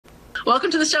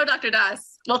Welcome to the show, Dr.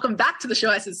 Das. Welcome back to the show,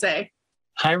 I should say.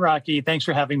 Hi, Rocky. Thanks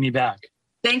for having me back.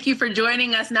 Thank you for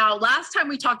joining us. Now, last time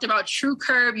we talked about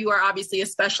TruCurve, you are obviously a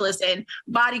specialist in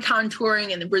body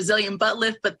contouring and the Brazilian butt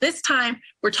lift, but this time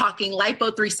we're talking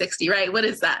Lipo 360, right? What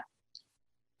is that?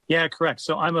 Yeah, correct.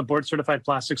 So I'm a board-certified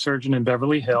plastic surgeon in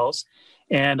Beverly Hills,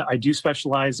 and I do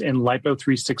specialize in Lipo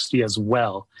 360 as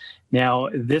well. Now,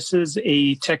 this is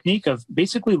a technique of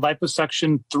basically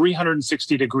liposuction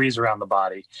 360 degrees around the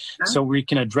body. So we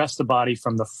can address the body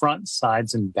from the front,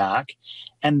 sides, and back.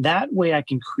 And that way I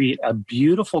can create a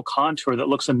beautiful contour that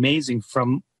looks amazing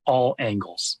from all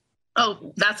angles.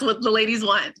 Oh, that's what the ladies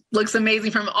want. Looks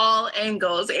amazing from all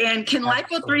angles. And can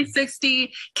Lipo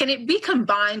 360, can it be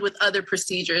combined with other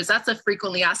procedures? That's a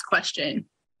frequently asked question.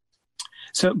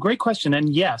 So great question.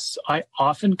 And yes, I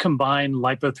often combine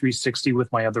Lipo 360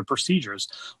 with my other procedures.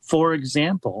 For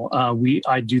example,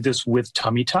 I do this with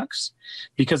tummy tucks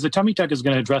because the tummy tuck is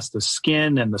going to address the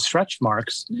skin and the stretch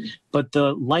marks, but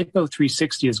the Lipo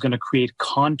 360 is going to create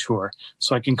contour.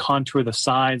 So I can contour the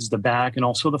sides, the back, and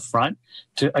also the front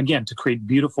to create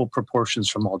beautiful proportions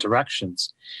from all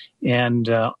directions. And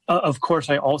of course,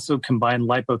 I also combine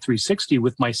Lipo 360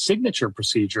 with my signature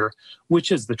procedure,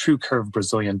 which is the TruCurve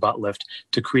Brazilian Butt Lift,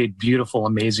 to create beautiful,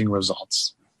 amazing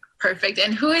results. Perfect.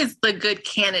 And who is the good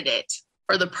candidate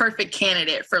or the perfect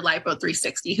candidate for Lipo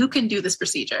 360? Who can do this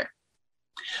procedure?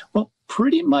 Well,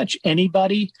 pretty much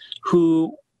anybody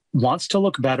who wants to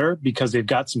look better because they've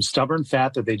got some stubborn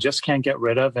fat that they just can't get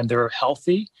rid of, and they're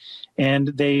healthy, and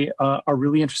they are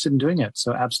really interested in doing it.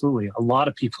 So absolutely, a lot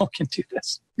of people can do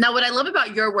this. Now, what I love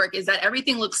about your work is that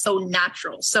everything looks so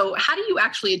natural. So how do you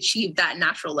actually achieve that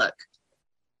natural look?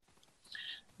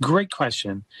 Great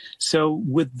question. So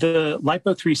with the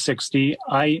Lipo 360,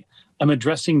 I am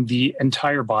addressing the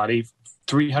entire body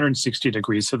 360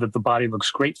 degrees so that the body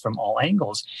looks great from all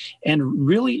angles. And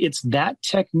really, it's that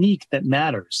technique that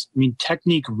matters. I mean,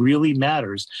 technique really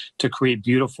matters to create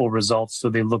beautiful results so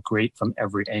they look great from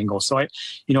every angle. So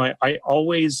I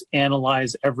always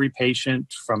analyze every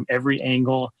patient from every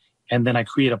angle, and then I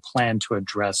create a plan to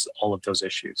address all of those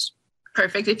issues.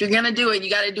 Perfect. If you're going to do it, you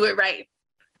got to do it right.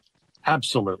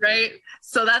 Absolutely. Right.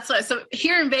 So that's why. So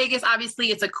here in Vegas, obviously,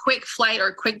 it's a quick flight or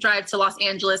a quick drive to Los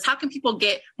Angeles. How can people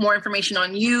get more information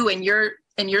on you and your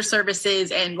services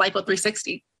and Lipo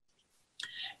 360?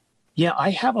 Yeah,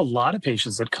 I have a lot of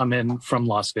patients that come in from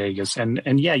Las Vegas, and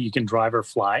yeah, you can drive or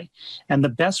fly. And the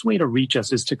best way to reach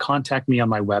us is to contact me on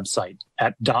my website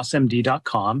at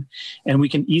dasmd.com, and we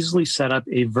can easily set up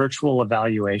a virtual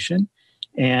evaluation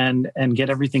and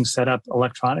get everything set up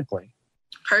electronically.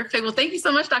 Perfect. Well, thank you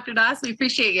so much, Dr. Das. We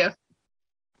appreciate you.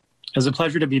 It was a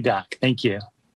pleasure to be back. Thank you.